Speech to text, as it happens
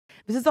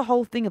This is the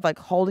whole thing of like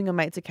holding your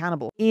mates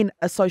accountable in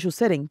a social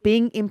setting,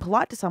 being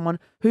impolite to someone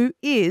who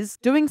is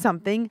doing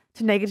something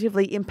to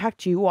negatively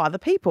impact you or other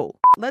people.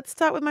 Let's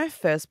start with my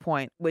first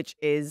point, which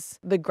is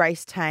the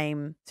Grace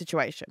Tame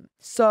situation.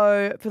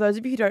 So for those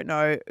of you who don't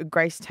know,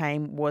 Grace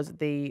Tame was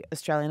the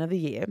Australian of the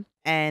Year,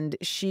 and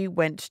she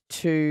went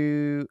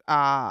to,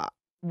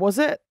 was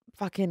it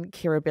fucking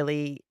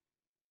Kirribilli?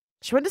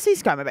 She went to see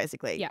ScoMo,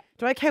 basically. Yeah.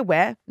 Do I care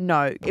where?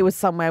 No. It was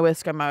somewhere where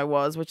ScoMo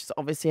was, which is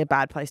obviously a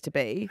bad place to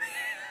be.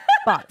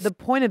 But the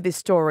point of this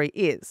story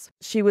is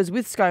she was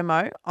with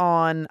ScoMo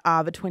on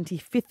the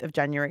 25th of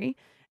January,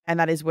 and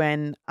that is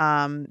when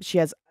she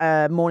has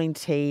a morning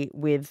tea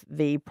with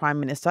the Prime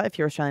Minister, if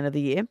you're Australian of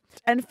the Year.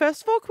 And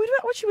first of all, can we talk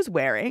about what she was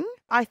wearing?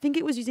 I think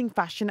it was using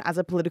fashion as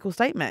a political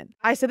statement.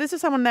 I said this to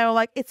someone, they were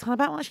like, it's not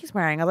about what she's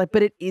wearing. I was like,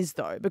 but it is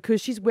though,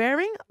 because she's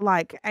wearing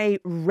like a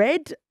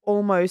red,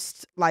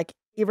 almost like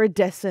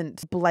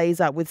iridescent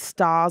blazer with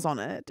stars on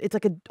it. It's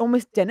like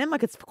almost denim,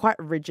 like it's quite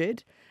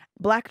rigid.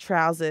 Black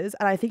trousers,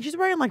 and I think she's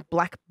wearing like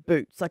black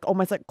boots, like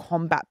almost like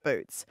combat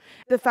boots.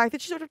 The fact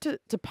that she went up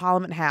to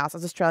Parliament House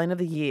as Australian of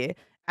the Year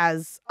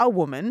as a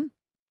woman,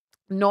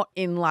 not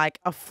in like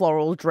a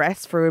floral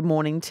dress for a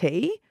morning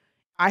tea,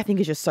 I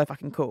think is just so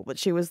fucking cool. But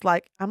she was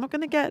like, I'm not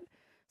going to get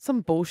some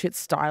bullshit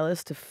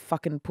stylist to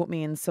fucking put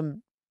me in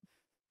some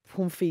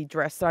comfy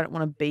dress that I don't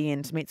want to be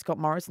in to meet Scott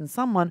Morrison,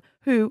 someone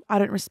who I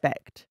don't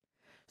respect.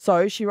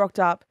 So she rocked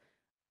up,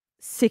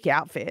 sick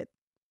outfit,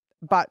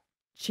 but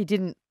she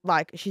didn't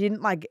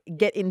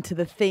get into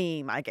the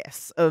theme, I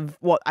guess, of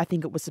what I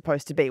think it was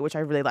supposed to be, which I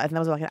really liked. And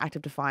that was like an act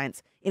of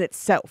defiance in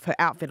itself, her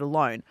outfit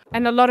alone.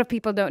 And a lot of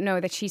people don't know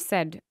that she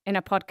said in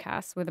a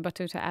podcast with a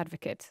Batuta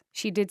advocate,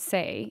 she did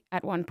say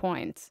at one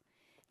point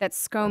that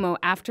ScoMo,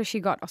 after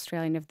she got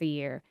Australian of the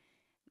Year,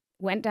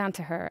 went down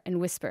to her and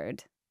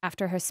whispered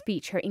after her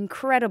speech, her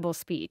incredible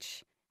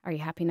speech, "Are you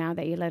happy now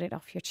that you let it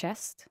off your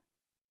chest?"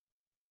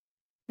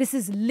 This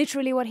is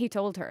literally what he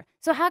told her.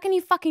 So how can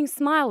you fucking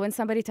smile when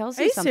somebody tells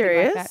you something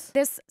like that?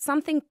 There's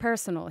something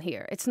personal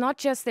here. It's not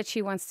just that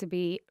she wants to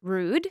be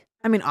rude.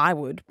 I mean, I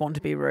would want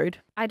to be rude.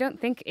 I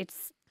don't think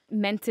it's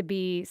meant to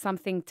be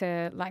something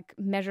to like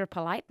measure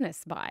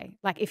politeness by,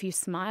 like if you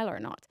smile or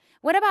not.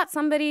 What about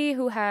somebody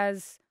who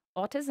has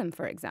autism,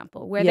 for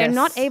example, where they're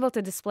not able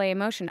to display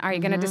emotion? Are you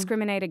going to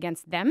discriminate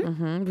against them?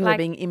 Because they're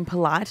being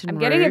impolite and I'm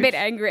rude. getting a bit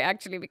angry,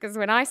 actually, because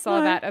when I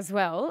saw that as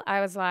well, I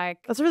was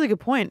like... That's a really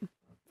good point.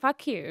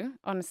 Fuck you,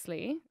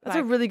 honestly. That's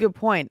a really good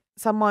point.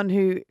 Someone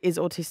who is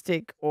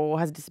autistic or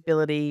has a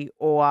disability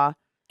or...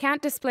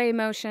 Can't display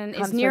emotion,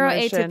 is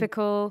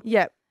neuroatypical.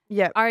 Yep.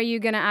 Are you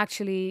going to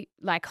actually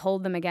like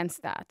hold them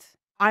against that?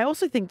 I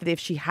also think that if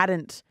she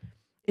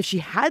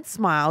had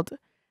smiled,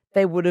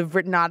 they would have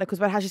written articles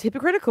about how she's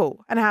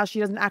hypocritical and how she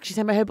doesn't actually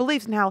stand by her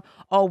beliefs and how,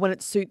 when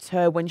it suits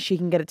her, when she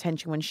can get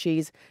attention, when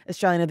she's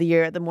Australian of the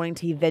Year at the morning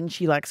tea, then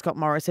she likes Scott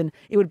Morrison.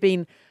 It would have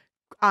been...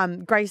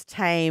 Grace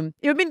Tame.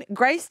 It would have been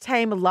Grace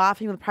Tame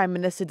laughing with the Prime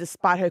Minister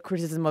despite her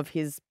criticism of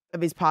his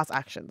past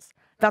actions.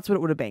 That's what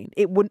it would have been.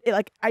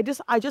 I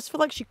just feel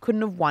like she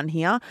couldn't have won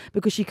here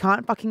because she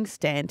can't fucking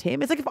stand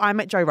him. It's like if I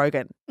met Joe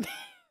Rogan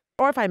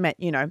or if I met,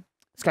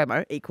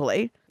 ScoMo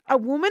equally. A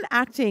woman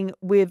acting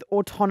with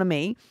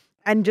autonomy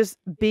and just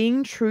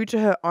being true to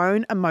her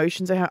own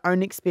emotions and her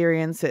own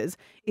experiences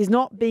is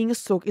not being a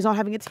sook, is not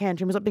having a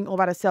tantrum, is not being all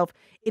about herself.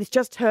 It's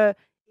just her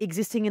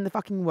existing in the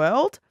fucking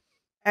world.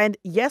 And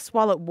yes,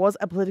 while it was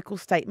a political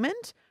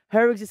statement,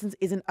 her existence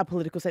isn't a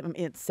political statement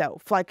in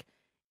itself. Like,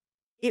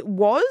 it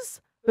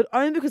was, but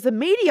only because the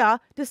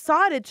media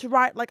decided to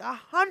write like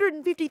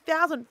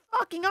 150,000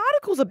 fucking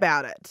articles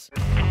about it.